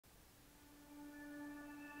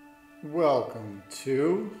Welcome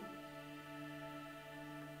to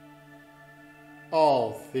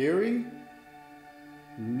All Theory,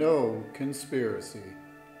 No Conspiracy.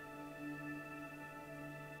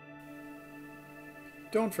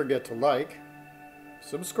 Don't forget to like,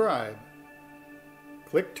 subscribe,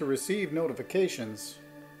 click to receive notifications,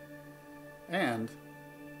 and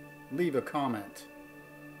leave a comment.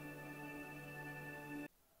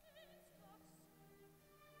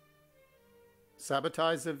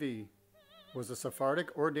 Sabbatai Zevi was a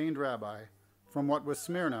Sephardic ordained rabbi from what was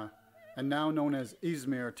Smyrna and now known as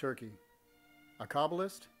Izmir, Turkey. A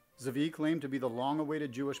Kabbalist, Zevi claimed to be the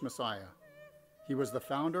long-awaited Jewish Messiah. He was the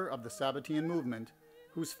founder of the Sabbatean movement,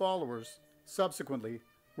 whose followers subsequently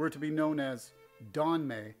were to be known as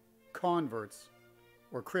Donmeh, converts,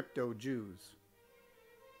 or crypto-Jews.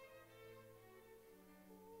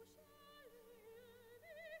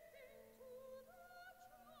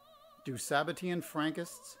 Do Sabbatean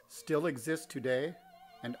Frankists still exist today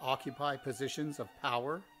and occupy positions of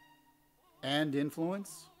power and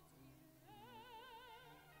influence?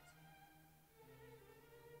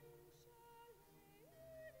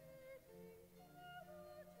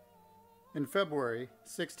 In February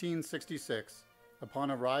 1666, upon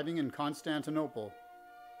arriving in Constantinople,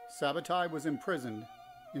 Sabbatai was imprisoned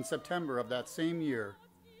in September of that same year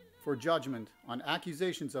for judgment on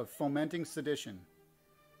accusations of fomenting sedition.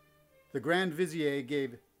 The Grand Vizier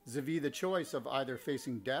gave Zevi the choice of either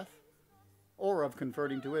facing death or of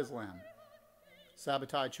converting to Islam.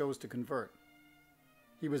 Sabbatai chose to convert.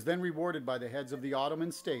 He was then rewarded by the heads of the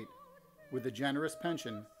Ottoman state with a generous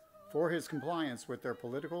pension for his compliance with their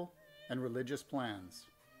political and religious plans.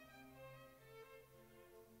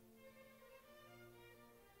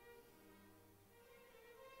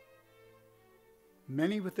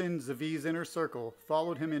 Many within Zevi's inner circle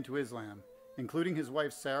followed him into Islam, including his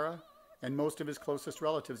wife Sarah and most of his closest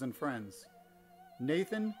relatives and friends.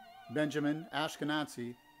 Nathan Benjamin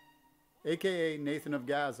Ashkenazi, aka Nathan of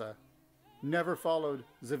Gaza, never followed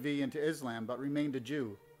Zevi into Islam but remained a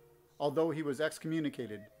Jew, although he was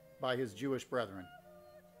excommunicated by his Jewish brethren.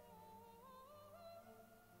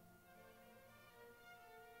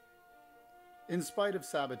 In spite of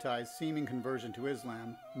Sabbatai's seeming conversion to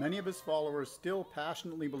Islam, many of his followers still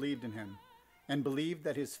passionately believed in him and believed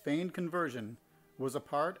that his feigned conversion was a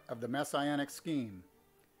part of the messianic scheme.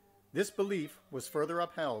 This belief was further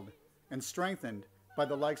upheld and strengthened by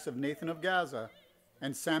the likes of Nathan of Gaza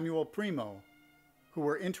and Samuel Primo, who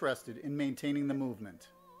were interested in maintaining the movement.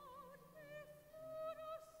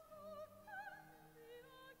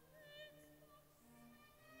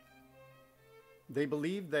 They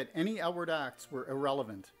believed that any outward acts were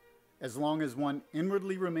irrelevant as long as one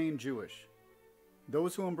inwardly remained Jewish.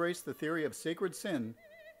 Those who embraced the theory of sacred sin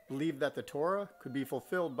believed that the Torah could be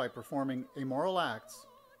fulfilled by performing immoral acts,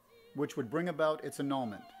 which would bring about its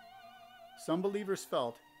annulment. Some believers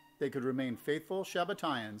felt they could remain faithful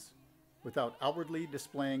Sabbateans without outwardly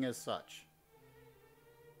displaying as such.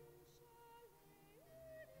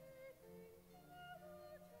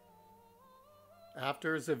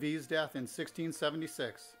 After Zevi's death in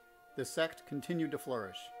 1676, the sect continued to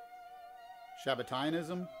flourish.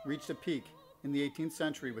 Sabbateanism reached a peak in the 18th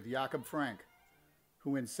century with Jacob Frank,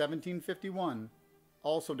 who in 1751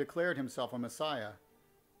 also declared himself a Messiah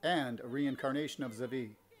and a reincarnation of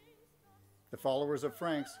Zevi. The followers of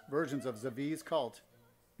Frank's versions of Zevi's cult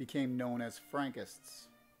became known as Frankists.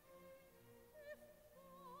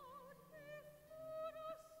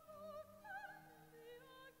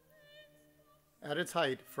 At its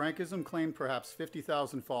height, Frankism claimed perhaps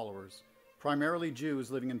 50,000 followers, primarily Jews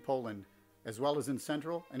living in Poland, as well as in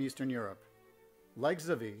Central and Eastern Europe. Like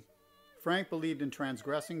Zevi, Frank believed in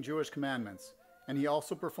transgressing Jewish commandments, and he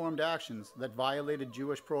also performed actions that violated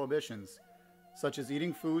Jewish prohibitions, such as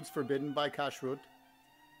eating foods forbidden by kashrut,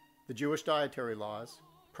 the Jewish dietary laws,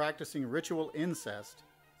 practicing ritual incest,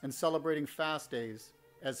 and celebrating fast days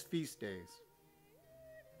as feast days.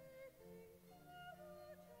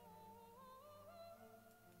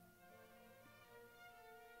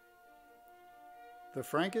 The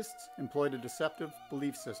Frankists employed a deceptive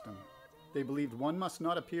belief system. They believed one must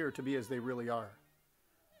not appear to be as they really are.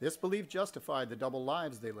 This belief justified the double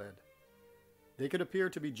lives they led. They could appear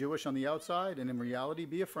to be Jewish on the outside and in reality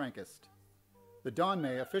be a Frankist. The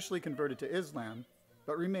Donmeh officially converted to Islam,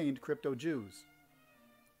 but remained crypto-Jews.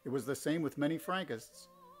 It was the same with many Frankists,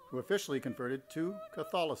 who officially converted to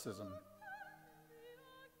Catholicism.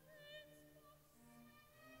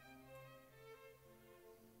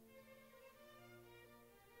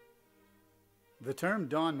 The term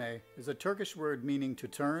Donmeh is a Turkish word meaning to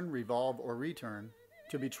turn, revolve, or return,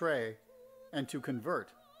 to betray, and to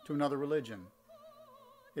convert to another religion.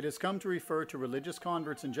 it has come to refer to religious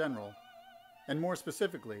converts in general, and more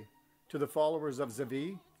specifically, to the followers of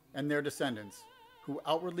Zevi and their descendants, who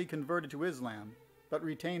outwardly converted to Islam but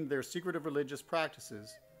retained their secretive religious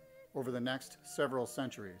practices over the next several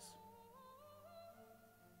centuries.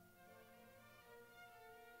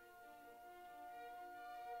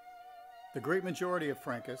 The great majority of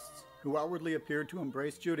Frankists, who outwardly appeared to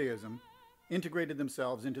embrace Judaism, integrated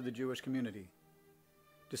themselves into the Jewish community.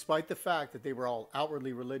 Despite the fact that they were all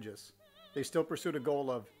outwardly religious, they still pursued a goal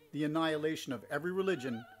of the annihilation of every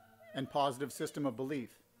religion and positive system of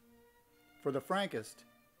belief. For the Frankist,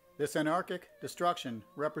 this anarchic destruction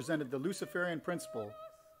represented the Luciferian principle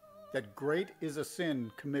that great is a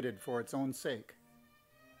sin committed for its own sake.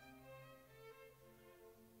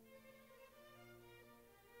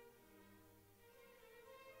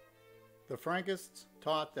 The Frankists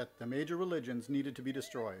taught that the major religions needed to be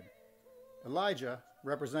destroyed. Elijah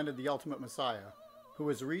represented the ultimate Messiah, who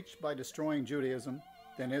was reached by destroying Judaism,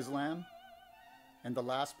 then Islam, and the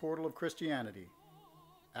last portal of Christianity.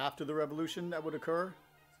 After the revolution that would occur,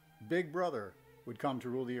 Big Brother would come to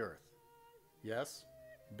rule the earth. Yes,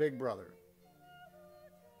 Big Brother.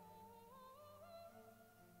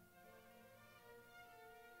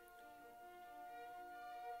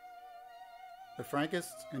 The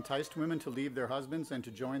Frankists enticed women to leave their husbands and to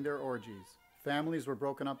join their orgies. Families were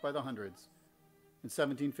broken up by the hundreds. In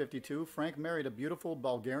 1752, Frank married a beautiful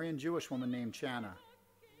Bulgarian Jewish woman named Channa.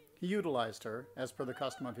 He utilized her, as per the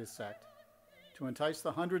custom of his sect, to entice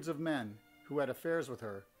the hundreds of men who had affairs with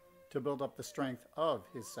her to build up the strength of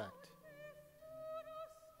his sect.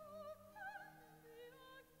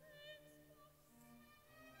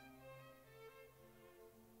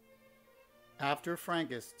 After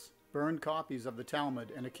Frankists burned copies of the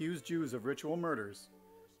Talmud and accused Jews of ritual murders,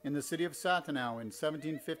 in the city of Satanow in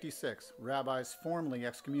 1756, rabbis formally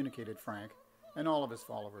excommunicated Frank and all of his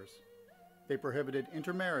followers. They prohibited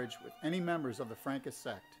intermarriage with any members of the Frankist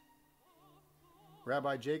sect.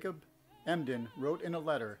 Rabbi Jacob Emden wrote in a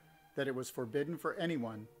letter that it was forbidden for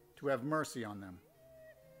anyone to have mercy on them.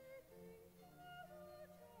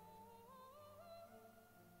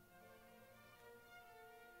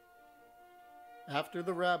 After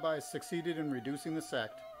the rabbis succeeded in reducing the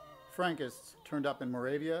sect, Frankists turned up in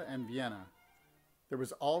Moravia and Vienna. There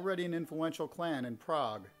was already an influential clan in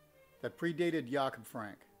Prague that predated Jacob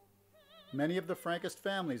Frank. Many of the Frankist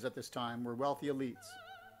families at this time were wealthy elites.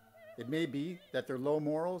 It may be that their low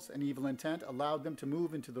morals and evil intent allowed them to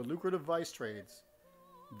move into the lucrative vice trades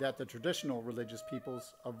that the traditional religious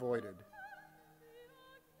peoples avoided.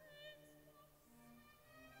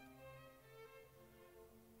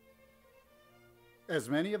 As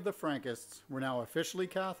many of the Frankists were now officially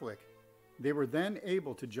Catholic, they were then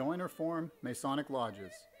able to join or form Masonic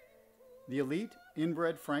lodges. The elite,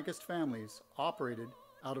 inbred Frankist families operated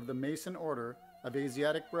out of the Mason Order of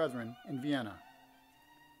Asiatic Brethren in Vienna.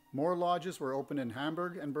 More lodges were opened in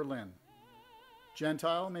Hamburg and Berlin.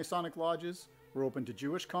 Gentile Masonic lodges were open to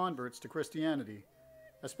Jewish converts to Christianity,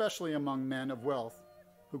 especially among men of wealth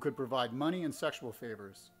who could provide money and sexual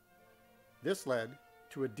favors. This led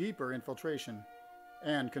to a deeper infiltration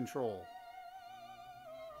and control.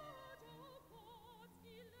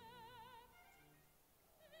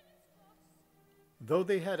 Though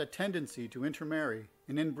they had a tendency to intermarry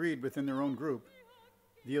and inbreed within their own group,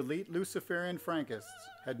 the elite Luciferian Frankists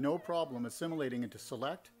had no problem assimilating into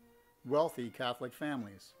select, wealthy Catholic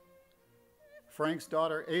families. Frank's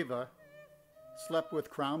daughter Eva slept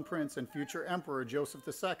with Crown Prince and future Emperor Joseph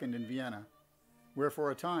II in Vienna, where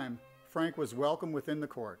for a time Frank was welcome within the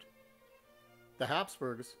court. The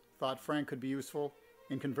Hapsburgs thought Frank could be useful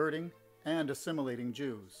in converting and assimilating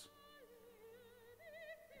Jews.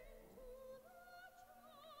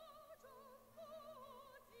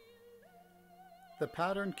 The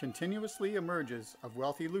pattern continuously emerges of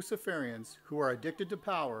wealthy Luciferians who are addicted to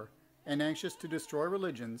power and anxious to destroy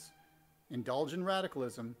religions, indulge in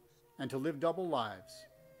radicalism, and to live double lives,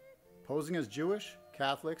 posing as Jewish,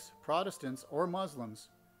 Catholics, Protestants, or Muslims,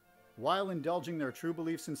 while indulging their true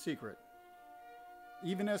beliefs in secret.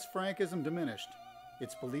 Even as Frankism diminished,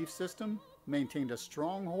 its belief system maintained a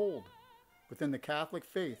strong hold within the Catholic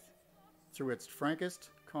faith through its Frankist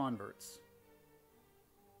converts.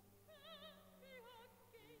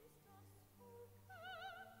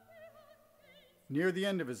 Near the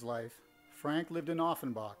end of his life, Frank lived in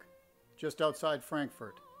Offenbach, just outside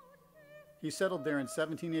Frankfurt. He settled there in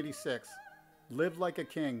 1786, lived like a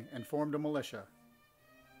king, and formed a militia.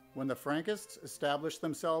 When the Frankists established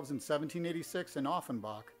themselves in 1786 in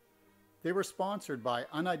Offenbach, they were sponsored by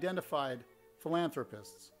unidentified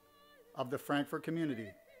philanthropists of the Frankfurt community.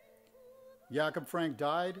 Jacob Frank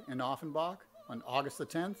died in Offenbach on August the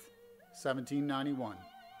 10th, 1791.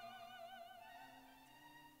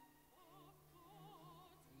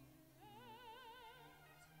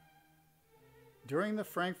 During the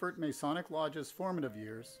Frankfurt Masonic Lodge's formative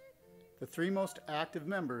years, the three most active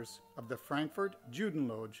members of the Frankfurt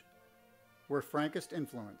Judenlodge were Frankist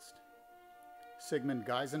influenced: Sigmund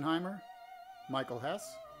Geisenheimer, Michael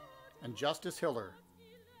Hess, and Justus Hiller.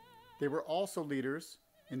 They were also leaders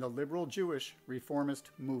in the liberal Jewish reformist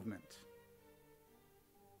movement.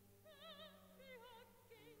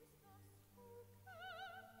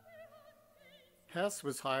 Hess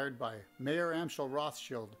was hired by Mayor Amschel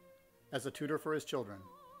Rothschild as a tutor for his children.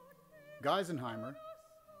 Geisenheimer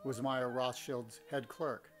was Mayor Rothschild's head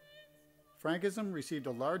clerk. Frankism received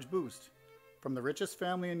a large boost from the richest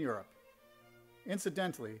family in Europe.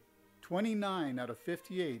 Incidentally, 29 out of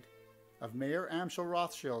 58 of Mayor Amschel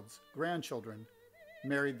Rothschild's grandchildren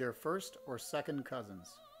married their first or second cousins.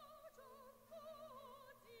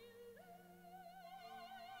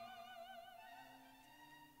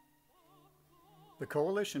 The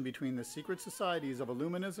coalition between the secret societies of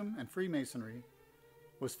Illuminism and Freemasonry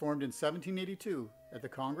was formed in 1782 at the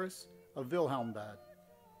Congress of Wilhelmsbad.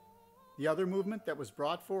 The other movement that was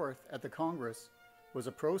brought forth at the Congress was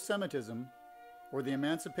a pro-Semitism, or the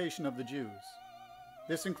emancipation of the Jews.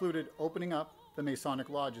 This included opening up the Masonic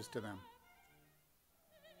lodges to them.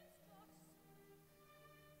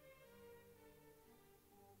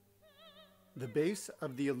 The base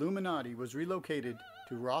of the Illuminati was relocated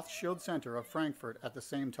to Rothschild Center of Frankfurt at the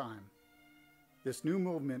same time. This new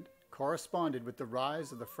movement corresponded with the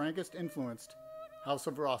rise of the Frankist-influenced House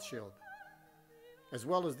of Rothschild, as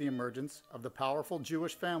well as the emergence of the powerful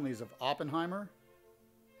Jewish families of Oppenheimer,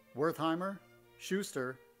 Wertheimer,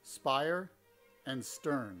 Schuster, Speyer, and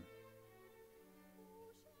Stern.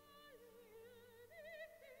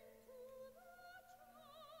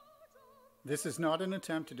 This is not an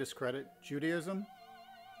attempt to discredit Judaism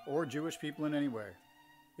or Jewish people in any way.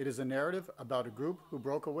 It is a narrative about a group who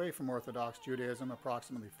broke away from Orthodox Judaism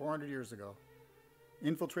approximately 400 years ago,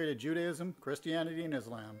 infiltrated Judaism, Christianity, and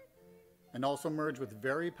Islam, and also merged with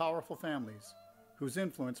very powerful families whose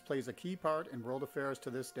influence plays a key part in world affairs to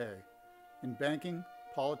this day, in banking,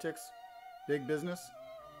 politics, big business,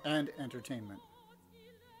 and entertainment.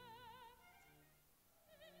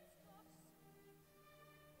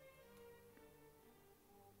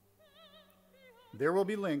 There will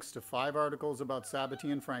be links to 5 articles about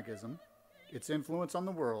Sabbatean Frankism, its influence on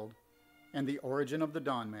the world, and the origin of the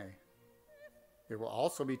Donmeh. There will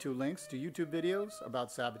also be 2 links to YouTube videos about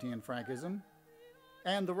Sabbatean Frankism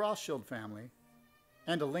and the Rothschild family,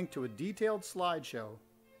 and a link to a detailed slideshow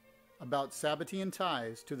about Sabbatean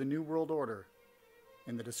ties to the New World Order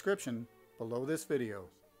in the description below this video.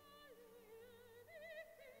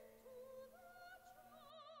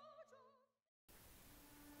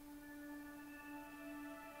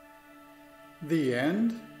 The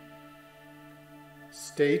end?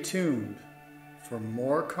 Stay tuned for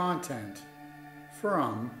more content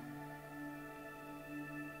from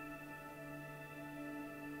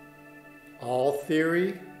All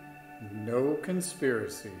Theory, No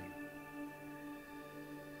Conspiracy.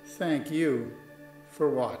 Thank you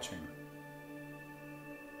for watching.